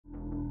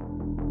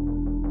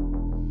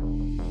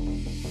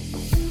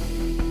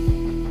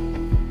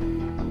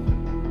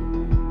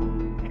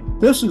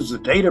This is the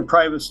Data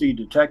Privacy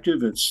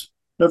Detective. It's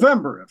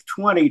November of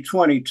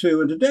 2022,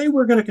 and today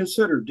we're going to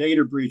consider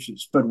data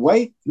breaches. But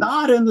wait,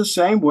 not in the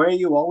same way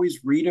you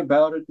always read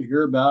about it and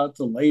hear about it,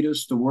 the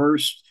latest, the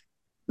worst,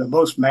 the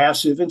most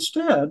massive.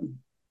 Instead,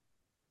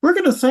 we're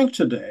going to think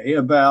today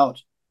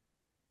about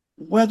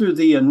whether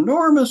the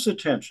enormous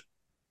attention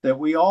that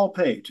we all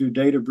pay to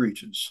data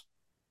breaches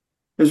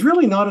is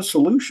really not a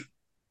solution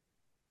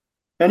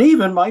and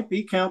even might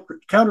be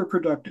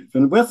counterproductive.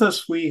 And with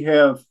us, we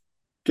have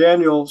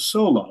Daniel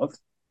Solove.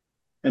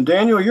 And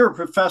Daniel, you're a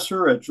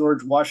professor at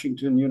George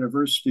Washington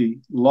University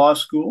Law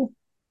School,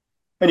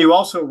 and you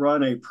also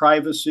run a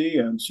privacy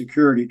and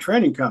security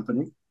training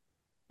company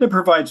that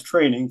provides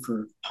training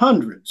for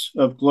hundreds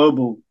of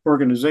global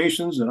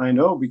organizations. And I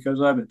know because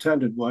I've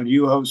attended one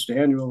you host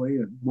annually,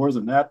 and more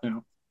than that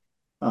now,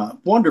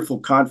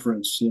 wonderful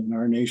conference in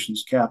our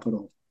nation's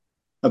capital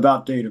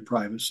about data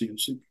privacy and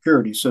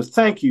security. So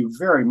thank you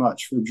very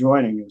much for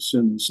joining us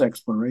in this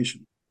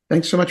exploration.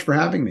 Thanks so much for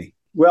having me.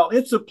 Well,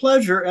 it's a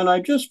pleasure. And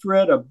I just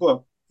read a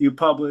book you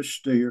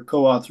published. Your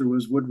co-author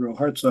was Woodrow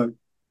Hartzog,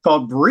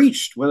 called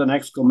Breached with an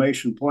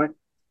exclamation point.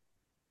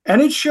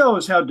 And it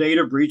shows how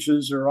data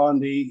breaches are on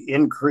the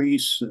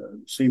increase,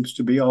 seems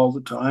to be all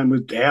the time,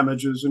 with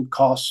damages and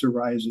costs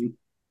arising.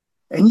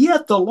 And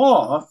yet the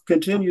law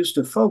continues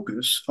to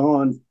focus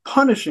on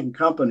punishing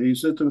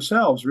companies that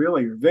themselves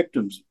really are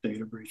victims of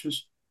data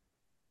breaches.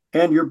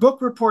 And your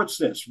book reports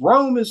this: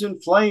 Rome is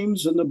in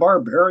flames and the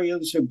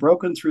barbarians have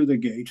broken through the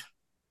gate.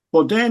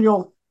 Well,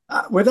 Daniel,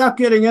 without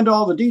getting into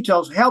all the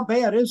details, how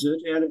bad is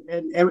it?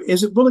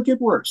 And will it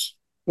get worse?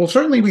 Well,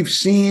 certainly we've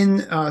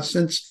seen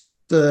since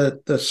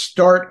the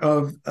start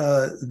of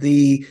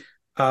the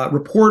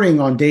reporting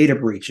on data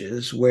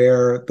breaches,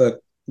 where the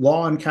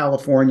law in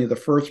California, the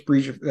first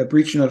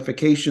breach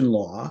notification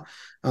law,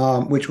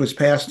 which was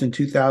passed in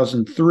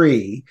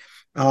 2003,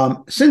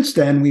 since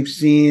then we've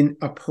seen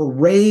a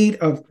parade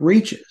of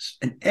breaches,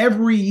 and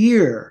every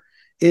year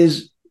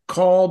is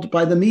called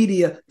by the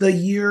media the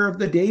year of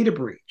the data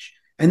breach.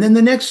 And then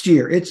the next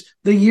year, it's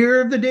the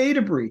year of the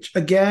data breach.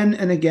 Again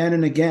and again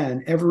and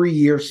again, every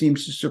year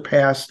seems to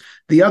surpass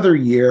the other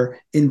year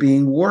in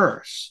being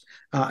worse.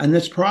 And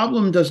this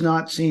problem does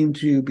not seem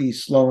to be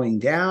slowing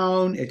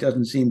down. It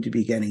doesn't seem to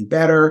be getting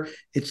better.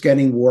 It's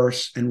getting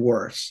worse and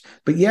worse.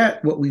 But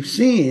yet what we've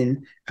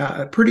seen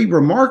pretty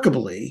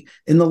remarkably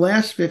in the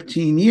last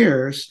 15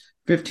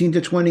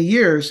 to 20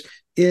 years,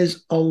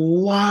 is a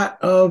lot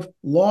of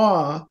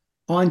law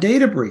on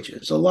data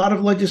breaches, a lot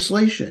of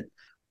legislation.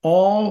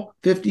 All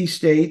 50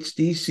 states,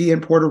 DC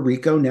and Puerto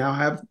Rico, now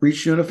have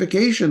breach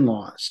notification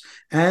laws.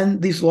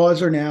 And these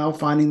laws are now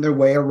finding their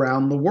way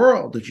around the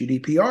world. The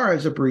GDPR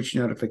is a breach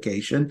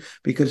notification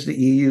because the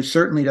EU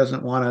certainly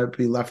doesn't want to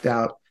be left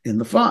out in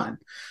the fun.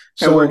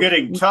 And we're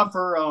getting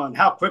tougher on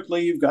how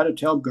quickly you've got to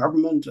tell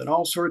government and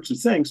all sorts of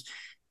things.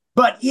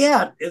 But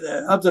yet,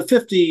 of the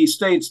 50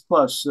 states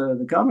plus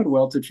the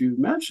Commonwealth that you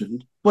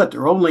mentioned,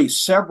 there are only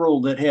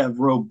several that have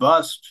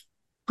robust,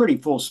 pretty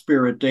full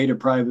spirit data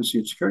privacy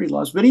and security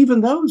laws, but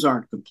even those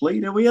aren't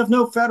complete, and we have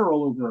no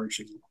federal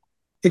overarching law.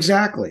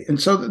 Exactly.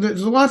 And so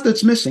there's a lot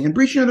that's missing. And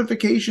breach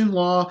notification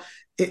law,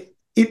 it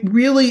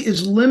really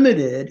is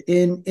limited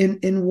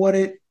in what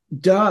it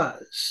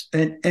does.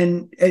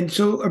 And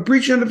so a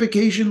breach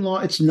notification law,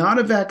 it's not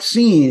a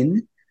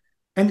vaccine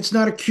and it's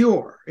not a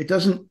cure. It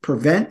doesn't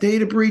prevent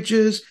data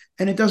breaches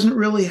and it doesn't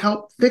really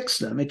help fix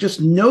them. It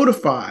just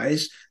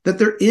notifies that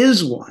there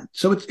is one.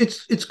 So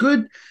it's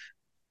good.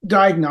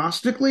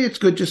 Diagnostically, it's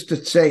good just to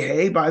say,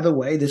 hey, by the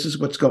way, this is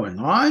what's going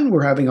on.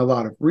 We're having a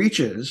lot of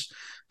breaches.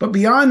 But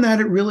beyond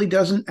that, it really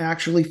doesn't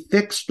actually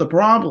fix the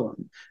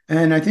problem.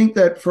 And I think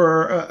that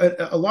for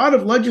a lot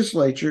of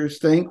legislatures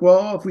think,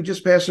 well, if we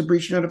just pass a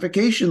breach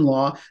notification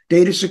law,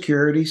 data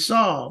security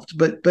solved.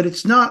 But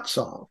it's not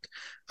solved.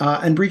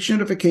 And breach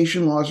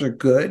notification laws are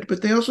good,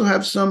 but they also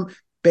have some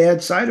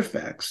bad side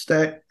effects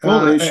that.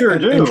 Well, they sure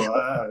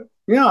do.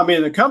 Yeah, I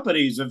mean, the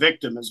company's a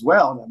victim as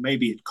well.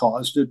 Maybe it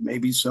caused it.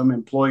 Maybe some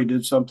employee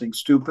did something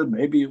stupid.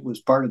 Maybe it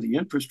was part of the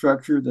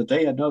infrastructure that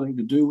they had nothing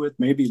to do with.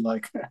 Maybe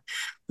like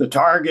the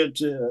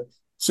Target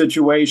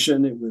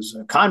situation, it was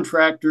a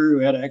contractor who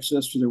had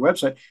access to their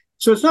website.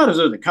 So it's not as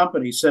though the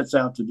company sets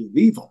out to do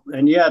evil.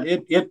 And yet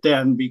it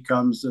then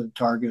becomes the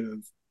target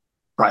of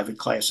private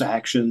class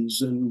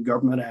actions and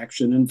government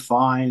action and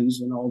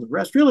fines and all the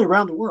rest, really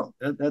around the world.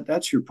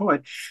 That's your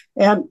point.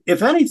 And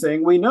if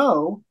anything, we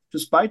know,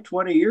 despite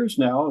 20 years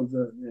now of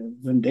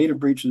when data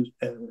breaches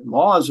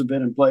laws have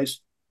been in place,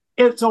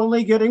 it's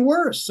only getting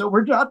worse. So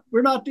we're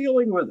not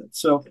dealing with it.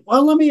 So,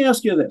 well, let me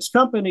ask you this: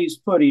 companies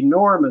put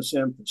enormous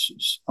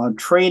emphasis on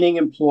training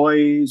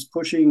employees,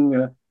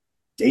 pushing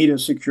data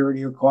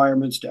security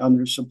requirements down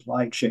their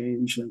supply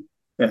chains, and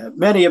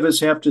many of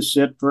us have to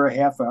sit for a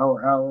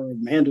hour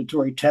of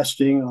mandatory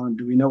testing on,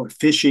 do we know what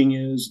phishing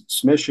is,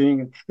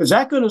 smishing? Is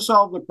that going to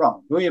solve the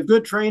problem? Do we have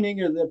good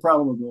training, and the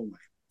problem will go away?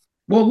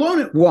 Well, alone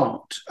it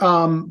won't.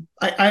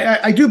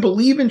 I do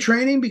believe in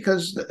training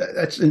because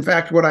that's in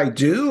fact what I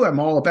do.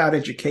 I'm all about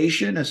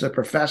education as a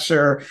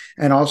professor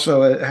and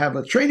also have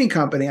a training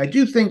company. I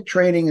do think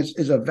training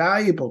is a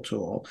valuable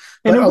tool,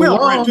 And but it will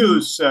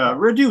alone,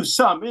 reduce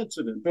some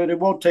incident, but it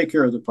won't take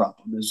care of the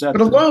problem. Is that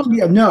but alone,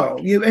 yeah, no.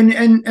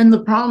 And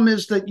the problem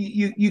is that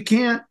you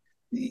can't.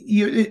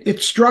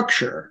 It's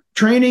structure.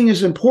 Training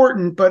is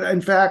important, but in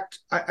fact,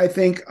 I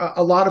think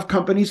a lot of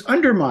companies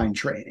undermine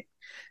training.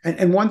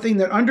 And one thing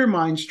that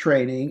undermines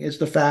training is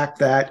the fact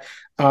that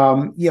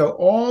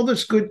all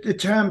this good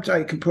attempt,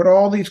 I can put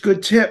all these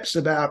good tips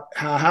about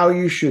how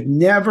you should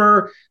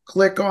never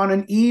click on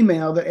an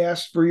email that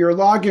asks for your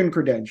login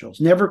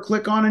credentials, never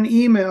click on an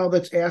email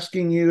that's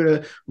asking you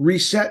to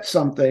reset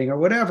something or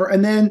whatever.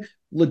 And then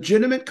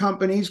legitimate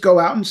companies go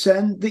out and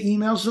send the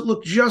emails that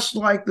look just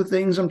like the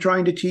things I'm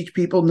trying to teach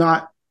people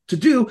not to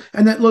do,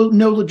 and that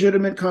no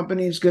legitimate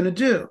company is going to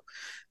do.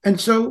 And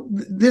so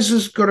this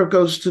is kind of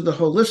goes to the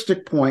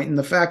holistic point, and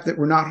the fact that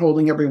we're not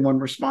holding everyone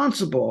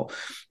responsible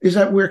is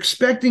that we're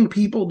expecting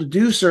people to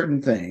do certain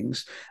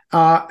things,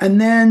 and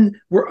then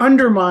we're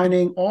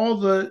undermining all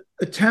the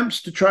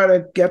attempts to try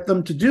to get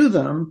them to do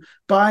them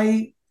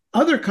by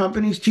other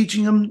companies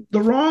teaching them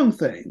the wrong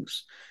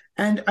things.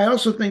 And I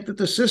also think that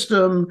the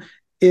system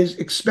is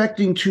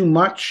expecting too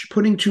much,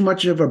 putting too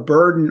much of a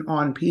burden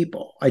on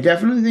people. I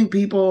definitely think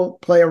people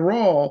play a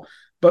role,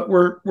 but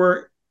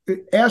we're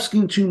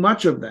asking too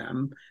much of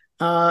them,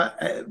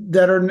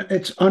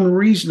 it's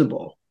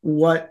unreasonable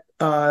what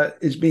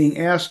is being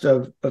asked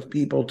of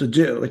people to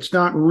do. It's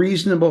not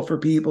reasonable for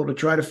people to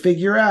try to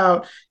figure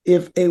out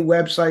if a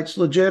website's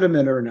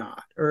legitimate or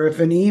not, or if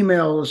an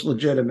email is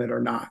legitimate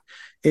or not.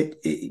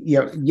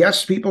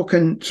 Yes, people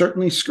can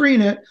certainly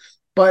screen it,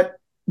 but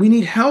we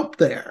need help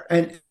there.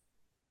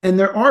 And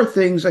there are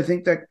things I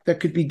think that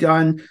could be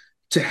done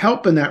to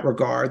help in that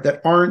regard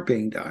that aren't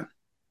being done.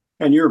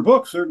 And your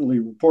book certainly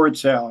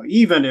reports how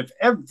even if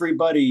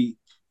everybody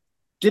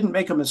didn't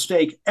make a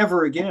mistake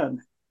ever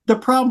again, the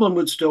problem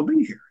would still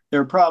be here.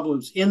 There are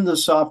problems in the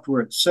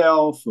software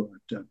itself.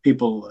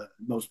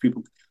 Most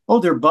people,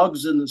 there are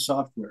bugs in the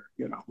software,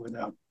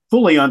 without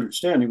fully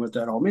understanding what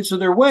that all means. So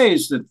there are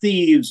ways that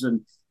thieves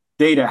and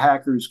data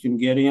hackers can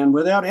get in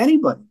without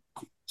anybody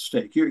making a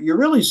mistake. You're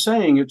really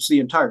saying it's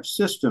the entire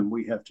system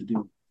we have to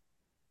do.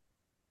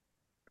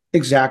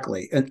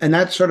 Exactly. And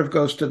that sort of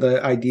goes to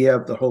the idea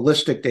of the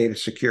holistic data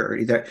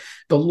security, that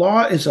the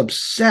law is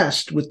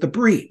obsessed with the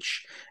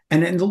breach.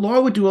 And the law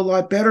would do a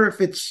lot better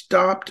if it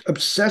stopped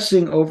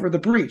obsessing over the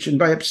breach. And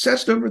by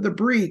obsessed over the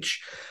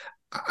breach,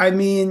 I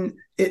mean,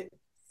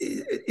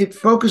 it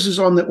focuses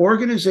on the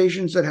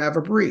organizations that have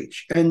a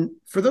breach. And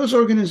for those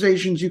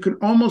organizations, you can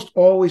almost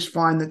always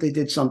find that they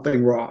did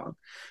something wrong.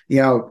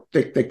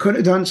 They could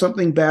have done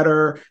something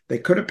better. They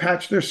could have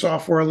patched their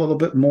software a little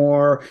bit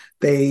more.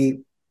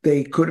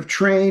 They could have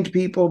trained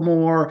people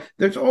more.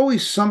 There's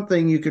always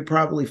something you could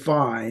probably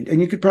find,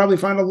 and you could probably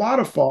find a lot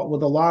of fault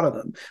with a lot of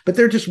them, but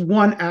they're just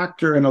one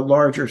actor in a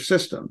larger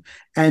system.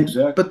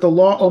 Exactly. But the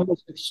law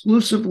almost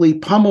exclusively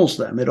pummels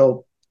them.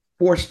 It'll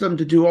force them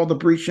to do all the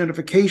breach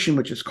notification,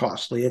 which is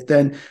costly.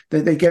 Then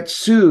they get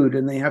sued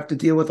and they have to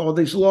deal with all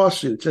these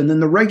lawsuits. And then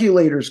the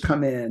regulators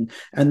come in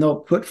and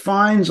they'll put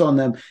fines on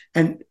them.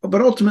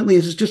 But ultimately,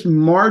 it's just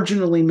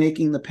marginally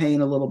making the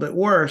pain a little bit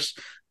worse.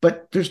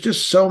 But there's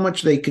just so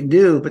much they can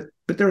do.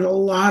 But there's a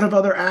lot of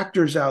other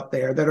actors out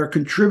there that are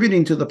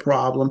contributing to the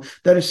problem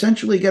that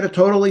essentially get a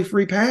totally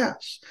free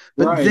pass.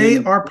 But right.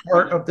 They are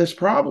part of this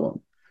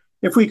problem.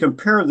 If we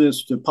compare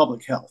this to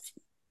public health,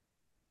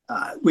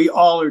 we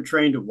all are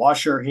trained to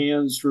wash our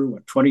hands through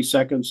 20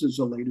 seconds is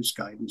the latest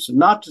guidance, and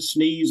not to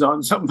sneeze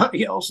on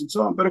somebody else and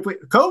so on. But if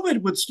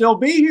COVID would still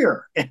be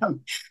here,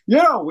 and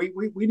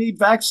we need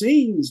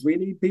vaccines, we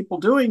need people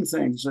doing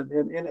things,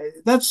 and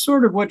that's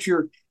sort of what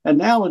you're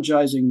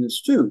analogizing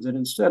this to. That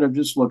instead of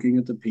just looking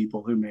at the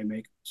people who may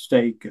make a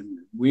mistake, and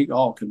we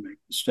all can make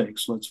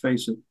mistakes, let's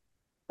face it,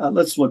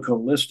 let's look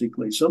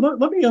holistically. So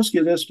let me ask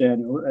you this,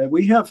 Daniel.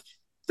 We have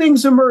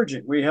things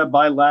emerging. We have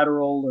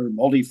bilateral or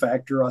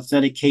multi-factor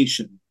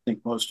authentication. I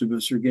think most of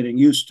us are getting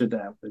used to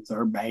that with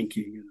our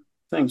banking and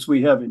things.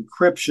 We have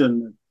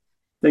encryption.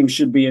 Things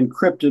should be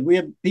encrypted. We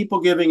have people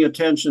giving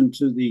attention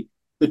to the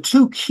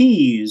two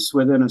keys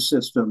within a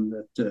system,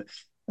 that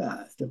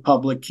the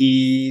public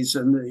keys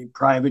and the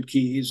private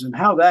keys, and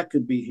how that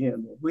could be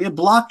handled. We have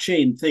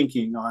blockchain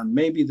thinking on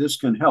maybe this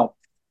can help.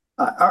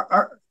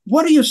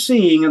 What are you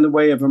seeing in the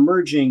way of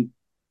emerging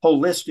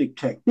holistic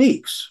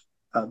techniques?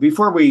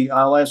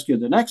 I'll ask you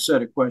the next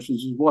set of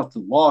questions is what the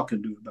law can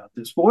do about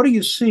this. But what are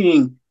you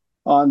seeing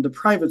on the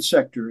private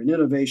sector and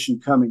innovation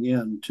coming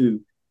in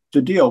to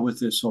deal with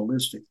this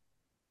holistic?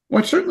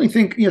 Well, I certainly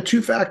think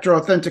two-factor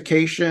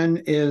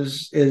authentication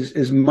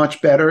is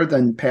much better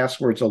than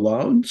passwords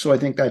alone. So I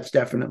think that's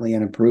definitely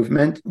an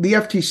improvement. The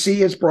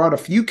FTC has brought a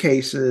few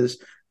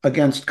cases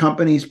against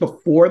companies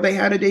before they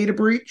had a data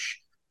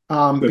breach.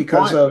 Good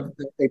because point.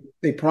 of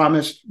they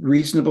promised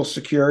reasonable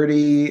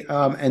security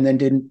and then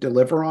didn't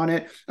deliver on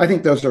it. I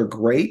think those are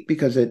great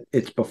because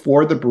it's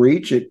before the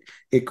breach.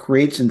 It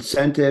creates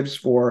incentives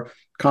for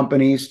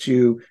companies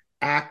to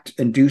act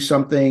and do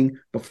something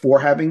before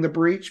having the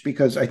breach,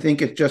 because I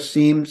think it just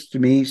seems to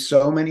me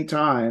so many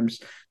times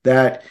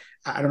that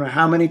I don't know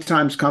how many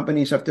times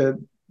companies have to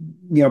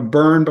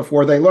burn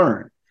before they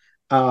learn.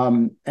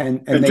 And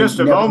And they just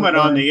a never moment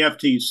on learn. the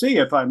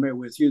FTC, if I may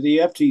with you. The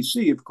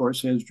FTC, of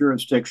course, has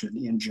jurisdiction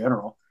in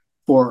general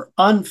for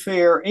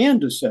unfair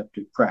and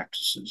deceptive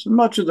practices. And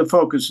much of the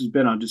focus has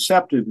been on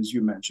deceptive, as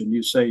you mentioned.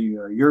 You say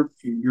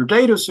your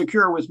data is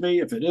secure with me.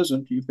 If it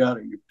isn't, you've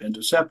been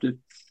deceptive.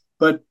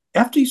 But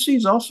FTC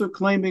is also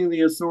claiming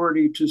the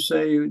authority to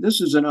say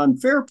this is an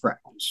unfair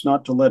practice,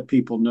 not to let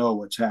people know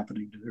what's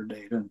happening to their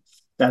data. And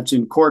that's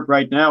in court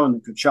right now in the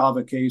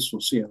Kochava case.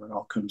 We'll see how it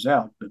all comes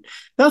out. But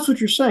that's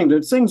what you're saying. There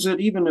are things that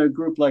even a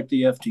group like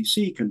the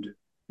FTC can do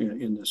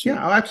in this Yeah,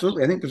 area. oh,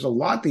 absolutely. I think there's a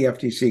lot the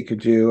FTC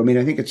could do. I mean,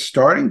 I think it's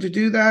starting to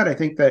do that. I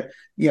think that,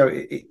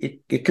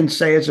 it can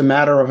say as a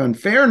matter of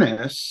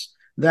unfairness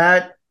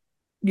that,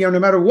 no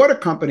matter what a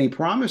company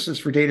promises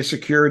for data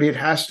security, it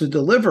has to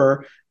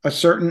deliver a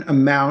certain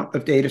amount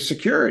of data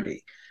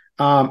security.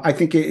 I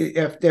think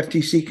if the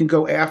FTC can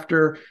go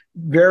after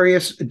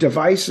various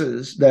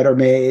devices that are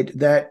made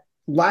that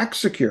lack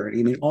security.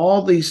 I mean,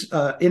 all these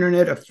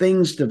Internet of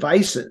Things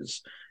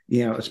devices,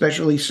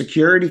 especially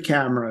security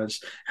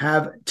cameras,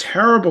 have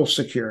terrible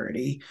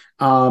security.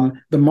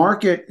 The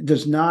market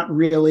does not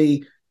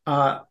really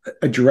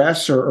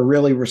address or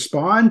really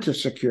respond to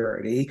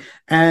security.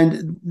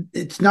 And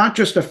it's not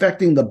just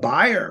affecting the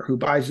buyer who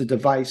buys a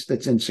device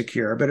that's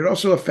insecure, but it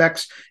also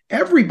affects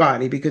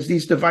everybody, because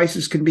these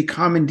devices can be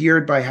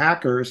commandeered by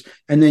hackers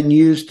and then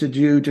used to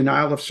do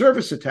denial of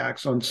service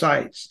attacks on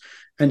sites.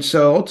 And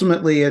so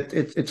ultimately,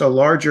 it's a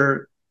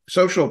larger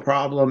social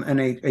problem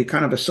and a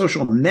kind of a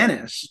social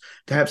menace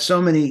to have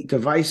so many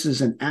devices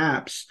and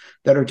apps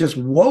that are just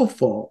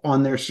woeful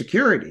on their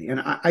security.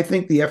 And I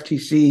think the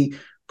FTC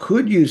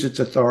could use its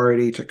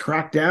authority to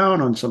crack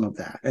down on some of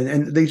that.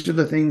 And these are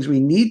the things we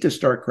need to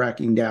start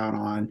cracking down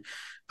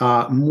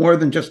on, more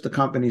than just the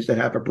companies that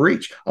have a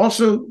breach.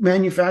 Also,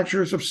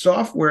 manufacturers of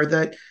software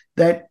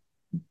that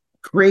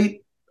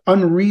create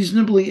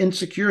unreasonably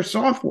insecure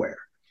software.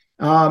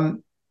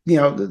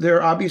 There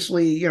are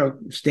obviously,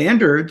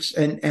 standards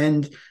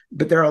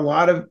but there are a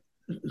lot of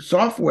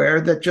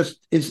software that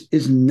just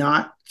is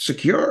not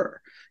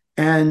secure.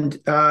 And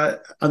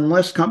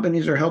unless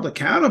companies are held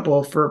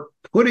accountable for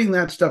putting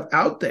that stuff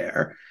out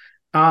there,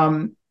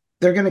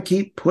 they're going to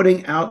keep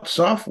putting out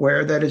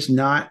software that is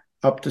not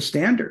up to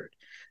standard.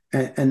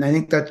 And I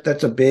think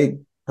that's a big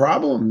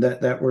problem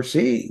that we're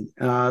seeing.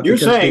 You're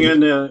Because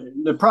saying they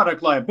in the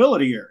product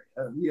liability area,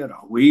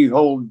 we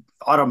hold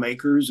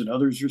automakers and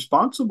others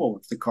responsible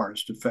if the car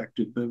is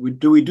defective. But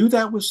do we do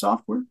that with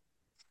software?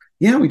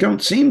 Yeah, we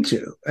don't seem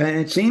to, and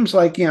it seems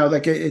like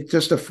it's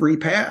just a free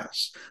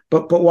pass.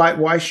 But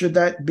why should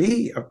that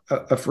be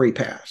a free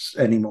pass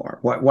anymore?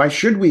 Why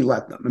should we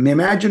let them? I mean,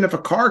 imagine if a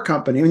car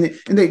company, I mean,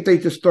 and they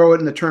just throw it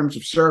in the terms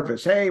of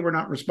service. Hey, we're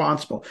not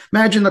responsible.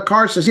 Imagine the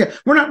car says, yeah,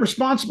 we're not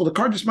responsible. The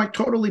car just might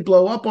totally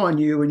blow up on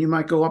you, and you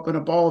might go up in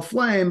a ball of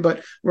flame,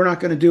 but we're not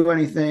going to do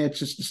anything.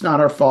 It's not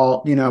our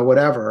fault,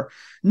 whatever.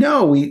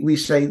 No, we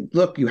say,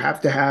 look, you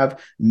have to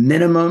have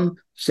minimum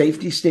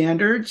safety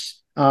standards.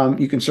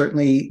 You can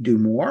certainly do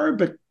more,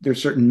 but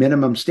there's certain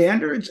minimum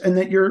standards, and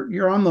that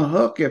you're on the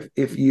hook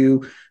if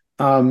you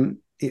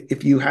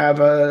have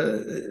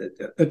a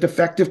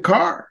defective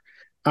car.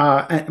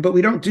 But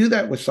we don't do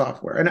that with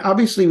software, and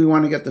obviously we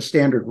want to get the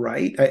standard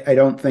right. I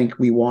don't think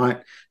we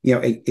want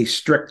a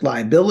strict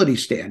liability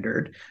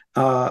standard,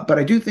 but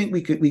I do think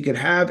we could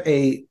have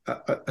a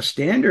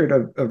standard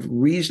of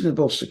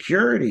reasonable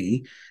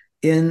security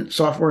in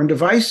software and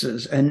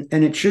devices, and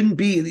it shouldn't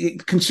be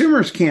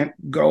consumers can't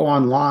go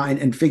online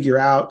and figure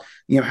out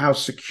how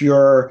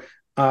secure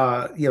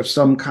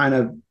some kind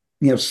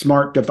of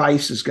smart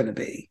device is going to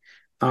be.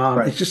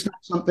 Right. It's just not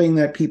something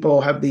that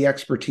people have the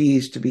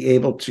expertise to be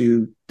able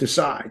to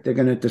decide. They're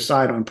going to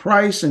decide on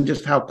price and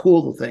just how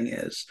cool the thing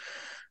is.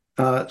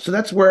 So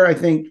that's where I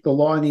think the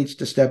law needs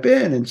to step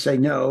in and say,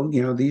 no,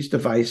 these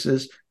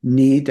devices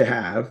need to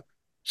have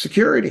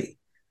security.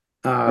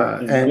 Right.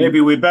 And And maybe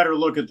we better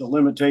look at the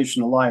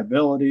limitation of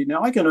liability.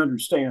 Now, I can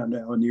understand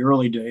how in the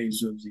early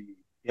days of the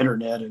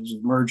internet as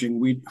emerging,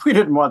 we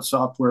didn't want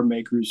software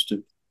makers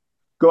to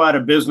go out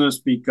of business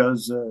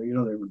because they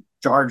were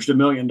charged $1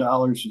 million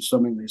for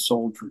something they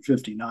sold for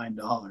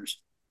 $59.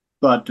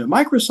 But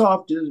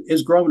Microsoft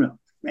is grown up,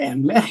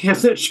 and many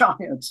of the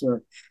giants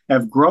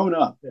have grown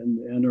up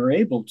and are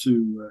able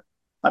to.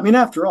 I mean,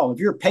 after all, if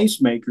your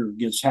pacemaker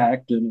gets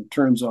hacked and it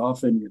turns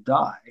off and you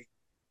die,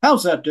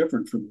 how's that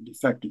different from a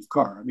defective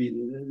car? I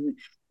mean,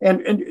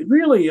 and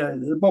really,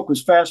 the book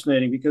was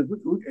fascinating because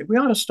we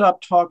ought to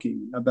stop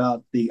talking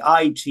about the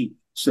IT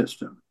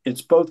system.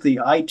 It's both the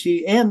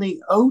IT and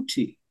the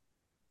OT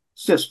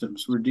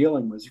systems we're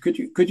dealing with. Could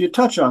you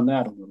touch on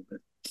that a little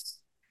bit?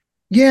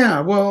 Yeah,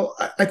 well,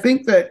 I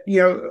think that,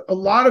 a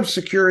lot of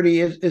security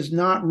is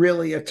not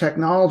really a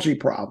technology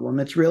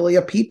problem. It's really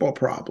a people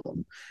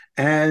problem.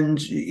 And,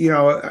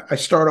 I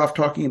start off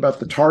talking about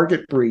the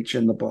Target breach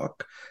in the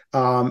book.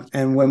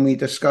 And when we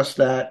discussed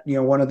that,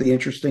 one of the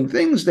interesting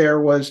things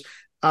there was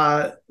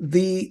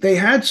they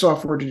had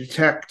software to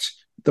detect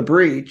the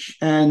breach,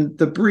 and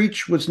the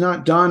breach was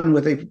not done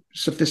with a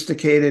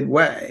sophisticated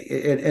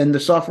way. And the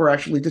software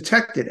actually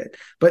detected it.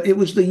 But it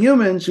was the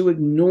humans who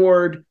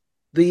ignored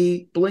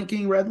the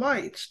blinking red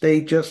lights.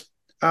 They just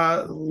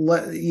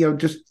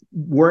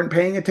weren't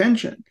paying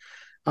attention.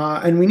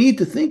 And we need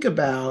to think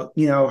about,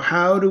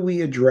 how do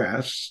we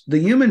address the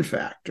human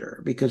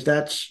factor? Because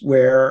that's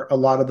where a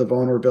lot of the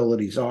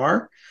vulnerabilities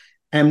are.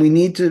 And we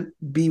need to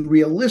be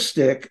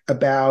realistic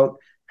about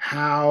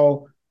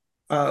how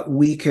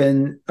we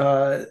can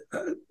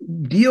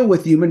deal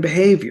with human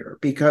behavior.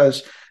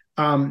 Because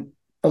a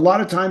lot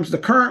of times the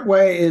current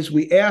way is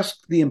we ask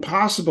the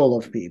impossible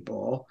of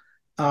people.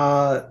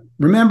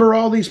 Remember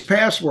all these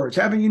passwords,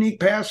 have a unique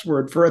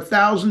password for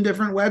 1,000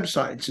 different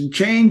websites and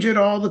change it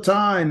all the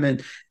time,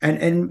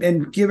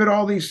 and give it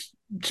all these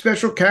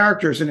special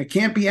characters, and it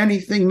can't be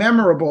anything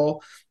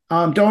memorable.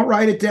 Don't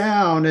write it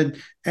down.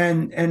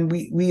 And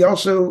we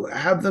also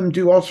have them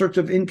do all sorts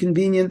of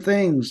inconvenient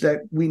things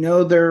that we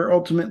know they're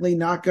ultimately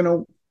not going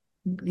to,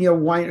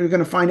 why we're going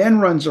to find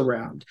end runs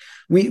around.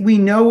 We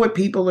know what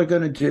people are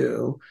going to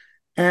do.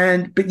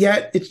 But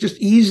yet it's just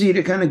easy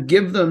to kind of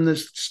give them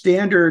this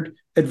standard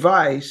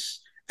advice.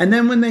 And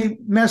then when they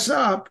mess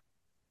up,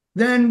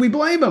 then we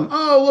blame them.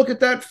 Oh, look at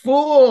that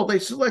fool. They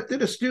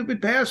selected a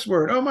stupid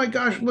password. Oh my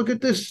gosh, look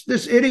at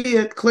this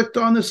idiot clicked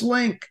on this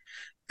link.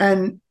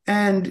 And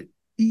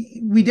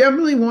we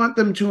definitely want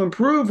them to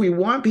improve. We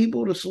want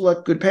people to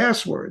select good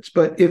passwords.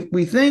 But if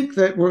we think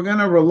that we're going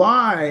to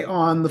rely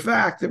on the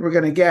fact that we're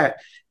going to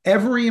get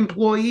every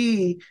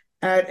employee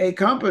at a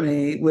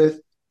company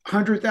with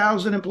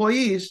 100,000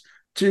 employees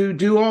to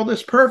do all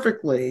this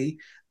perfectly,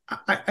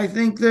 I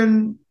think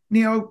then,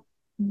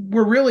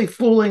 we're really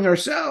fooling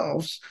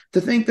ourselves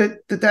to think that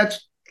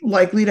that's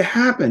likely to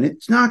happen.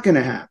 It's not going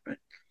to happen.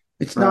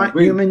 It's not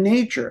human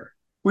nature.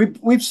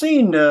 We've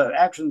seen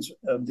actions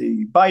of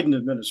the Biden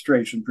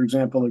administration, for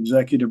example,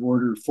 Executive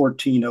Order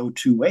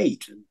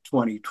 14028 in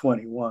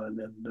 2021.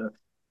 And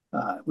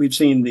we've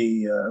seen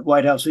the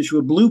White House issue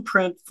a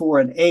blueprint for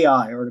an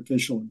AI,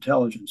 artificial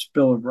intelligence,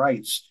 Bill of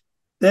Rights,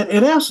 that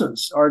in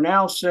essence are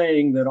now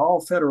saying that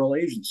all federal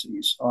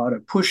agencies ought to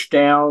push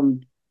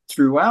down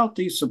throughout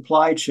the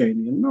supply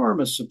chain, the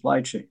enormous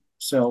supply chain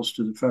sells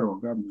to the federal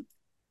government,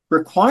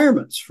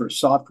 requirements for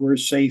software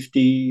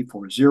safety,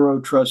 for zero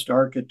trust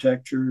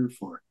architecture,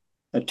 for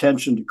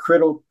attention to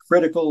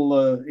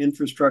critical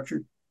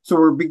infrastructure. So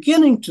we're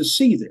beginning to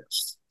see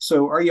this.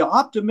 So are you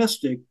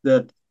optimistic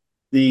that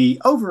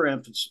the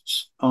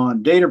overemphasis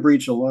on data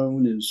breach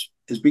alone is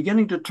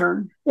beginning to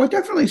turn? Well, I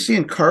definitely see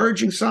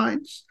encouraging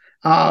signs.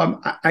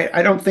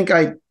 I don't think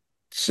I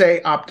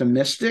say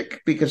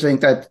optimistic, because I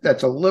think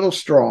that's a little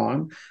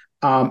strong.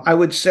 I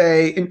would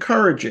say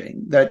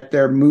encouraging that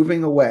they're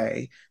moving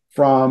away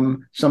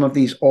from some of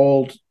these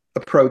old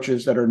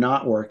approaches that are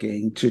not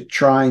working to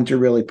trying to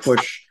really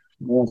push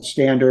more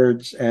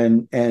standards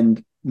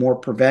and more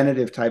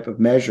preventative type of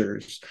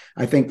measures.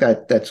 I think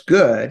that's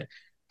good.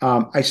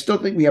 I still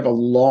think we have a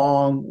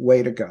long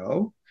way to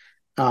go.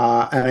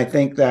 And I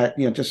think that,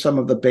 just some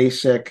of the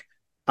basic,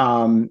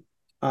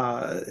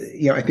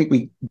 I think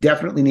we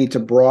definitely need to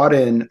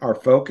broaden our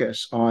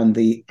focus on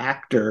the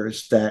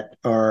actors that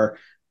are,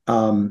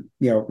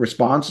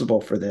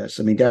 responsible for this.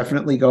 I mean,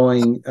 definitely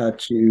going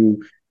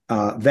to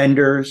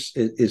vendors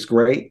is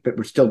great, but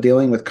we're still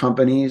dealing with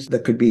companies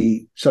that could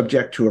be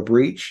subject to a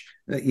breach.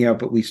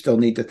 But we still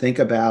need to think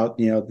about,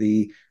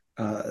 the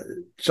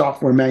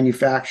software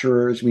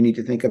manufacturers. We need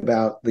to think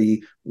about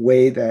the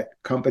way that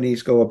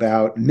companies go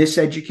about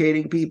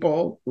miseducating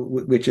people,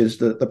 which is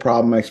the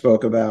problem I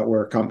spoke about,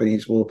 where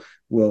companies will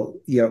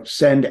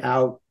send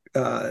out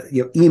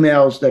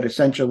emails that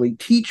essentially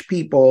teach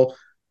people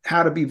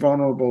how to be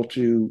vulnerable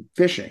to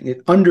phishing.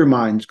 It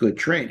undermines good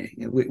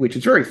training, which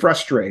is very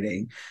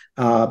frustrating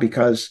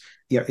because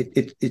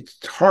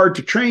it's hard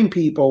to train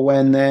people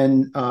when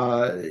then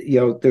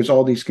there's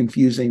all these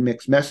confusing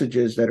mixed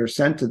messages that are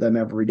sent to them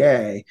every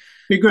day.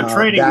 Be a good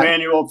training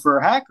manual for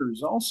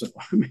hackers also.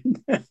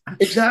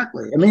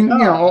 Exactly. I mean,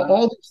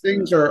 all these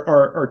things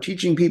are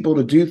teaching people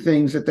to do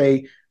things that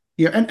they,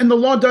 and the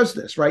law does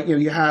this, right?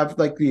 You have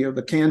like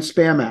the Can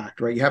Spam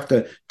Act, right? You have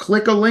to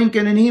click a link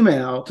in an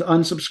email to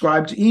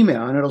unsubscribe to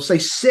email, and it'll say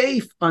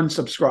safe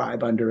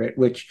unsubscribe under it,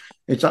 which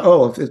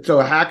so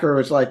a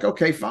hacker is like,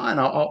 okay, fine,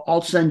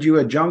 I'll send you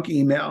a junk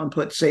email and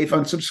put safe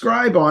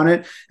unsubscribe on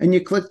it, and you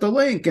click the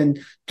link,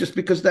 and just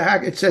because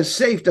it says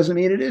safe doesn't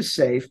mean it is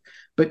safe.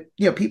 But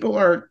people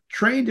are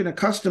trained and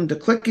accustomed to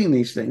clicking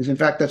these things. In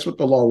fact, that's what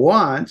the law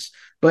wants.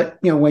 But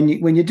when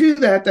you do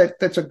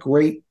that's a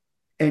great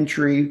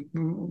entry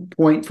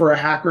point for a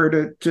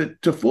hacker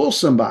to fool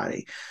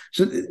somebody.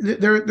 So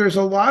there's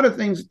a lot of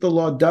things that the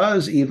law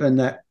does even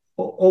that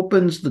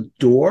opens the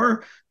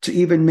door to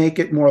even make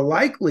it more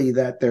likely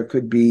that there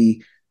could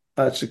be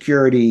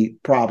security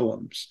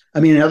problems. I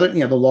mean,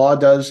 the law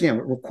does, it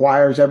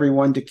requires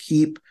everyone to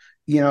keep,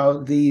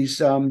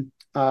 these,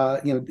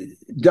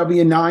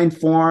 W-9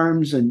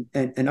 forms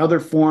and other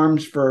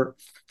forms for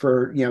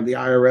the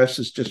IRS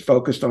is just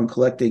focused on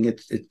collecting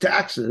its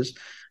taxes.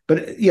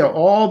 But,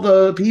 all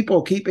the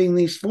people keeping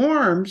these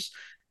forms,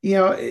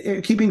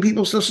 keeping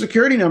people's social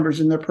security numbers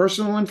and their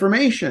personal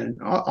information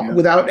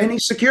without any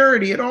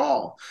security at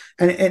all.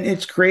 And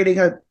it's creating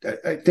I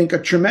think, a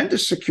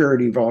tremendous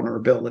security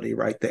vulnerability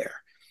right there.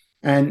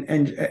 And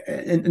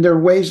there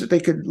are ways that they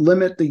could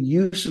limit the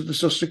use of the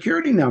social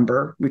security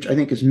number, which I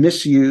think is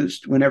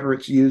misused whenever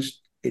it's used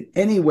in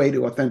any way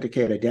to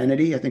authenticate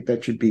identity. I think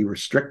that should be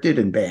restricted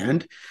and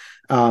banned.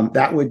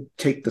 That would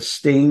take the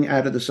sting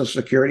out of the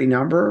social security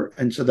number.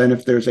 And so then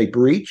if there's a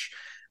breach,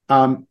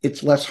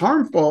 it's less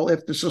harmful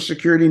if the social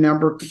security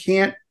number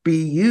can't be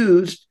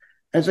used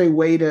as a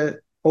way to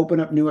open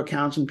up new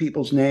accounts in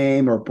people's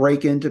name or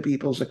break into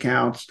people's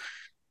accounts.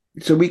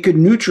 So we could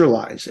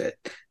neutralize it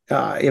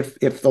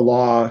if the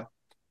law,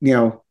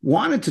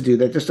 wanted to do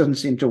that. It just doesn't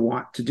seem to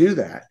want to do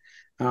that.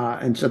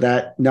 And so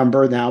that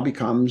number now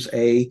becomes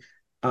a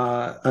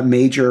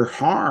major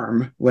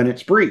harm when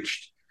it's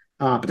breached.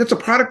 But that's a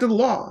product of the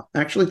law.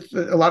 Actually,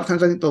 a lot of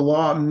times I think the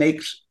law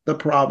makes the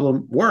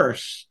problem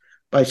worse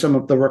by some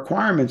of the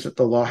requirements that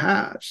the law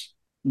has.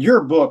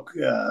 Your book,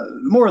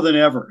 more than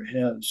ever,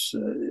 has,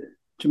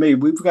 to me,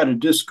 we've got to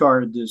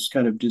discard this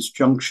kind of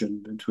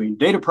disjunction between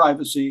data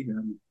privacy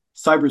and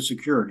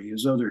cybersecurity,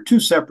 as though they're two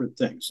separate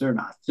things. They're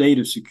not.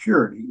 Data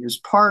security is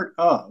part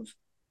of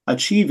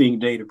achieving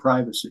data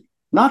privacy,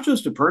 not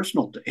just of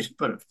personal data,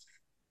 but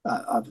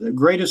of the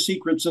greatest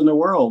secrets in the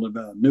world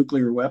about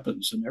nuclear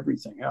weapons and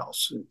everything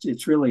else.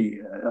 It's really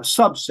a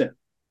subset.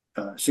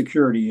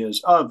 Security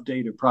is of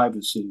data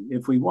privacy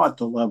if we want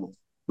the level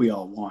we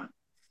all want.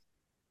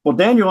 Well,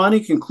 Daniel, any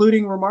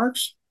concluding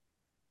remarks?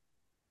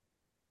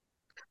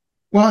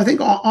 Well, I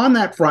think on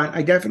that front,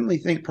 I definitely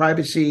think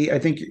privacy, I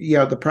think,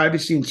 the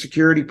privacy and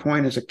security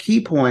point is a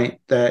key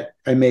point that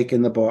I make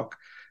in the book.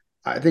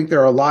 I think there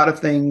are a lot of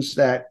things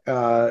that,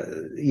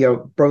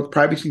 both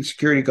privacy and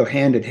security go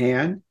hand in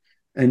hand.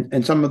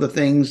 And some of the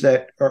things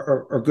that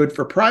are good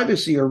for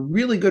privacy are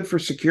really good for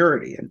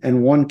security.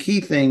 And one key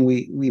thing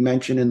we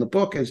mention in the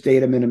book is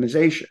data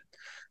minimization,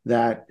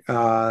 that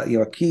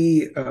a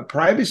key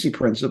privacy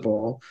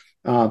principle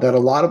that a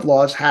lot of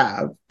laws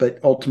have, but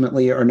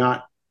ultimately are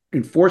not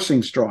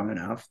enforcing strongly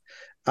enough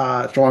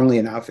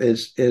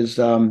is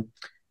data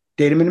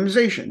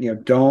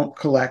minimization. Don't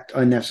collect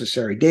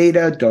unnecessary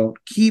data. Don't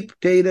keep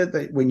data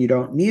that when you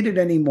don't need it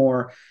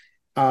anymore.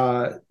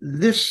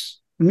 This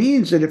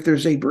means that if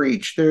there's a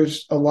breach,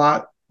 there's a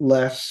lot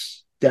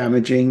less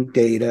damaging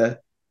data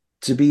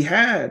to be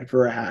had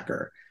for a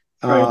hacker.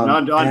 Right.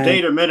 On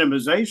data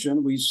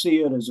minimization, we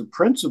see it as a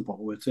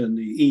principle within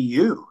the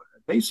EU, a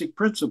basic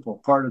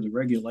principle, part of the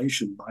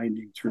regulation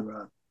binding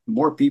throughout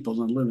more people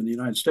than live in the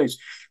United States.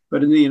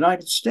 But in the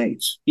United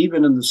States,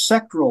 even in the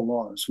sectoral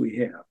laws we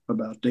have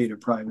about data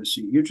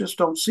privacy, you just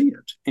don't see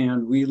it.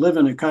 And we live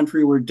in a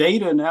country where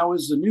data now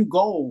is the new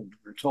gold.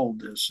 We're told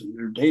this, and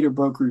there are data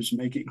brokers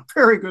making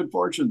very good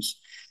fortunes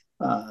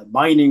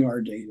mining our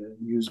data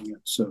and using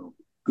it. So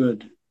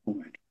good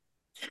point.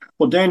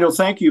 Well, Daniel,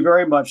 thank you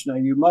very much. Now,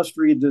 you must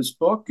read this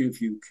book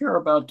if you care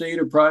about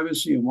data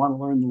privacy and want to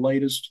learn the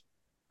latest.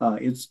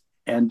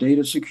 And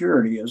data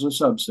security as a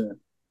subset.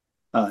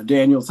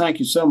 Daniel, thank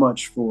you so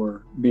much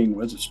for being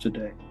with us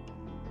today.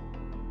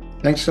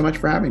 Thanks so much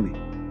for having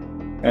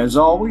me. As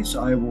always,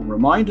 I will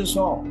remind us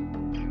all,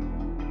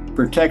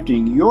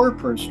 protecting your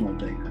personal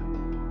data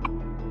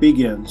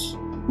begins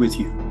with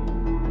you.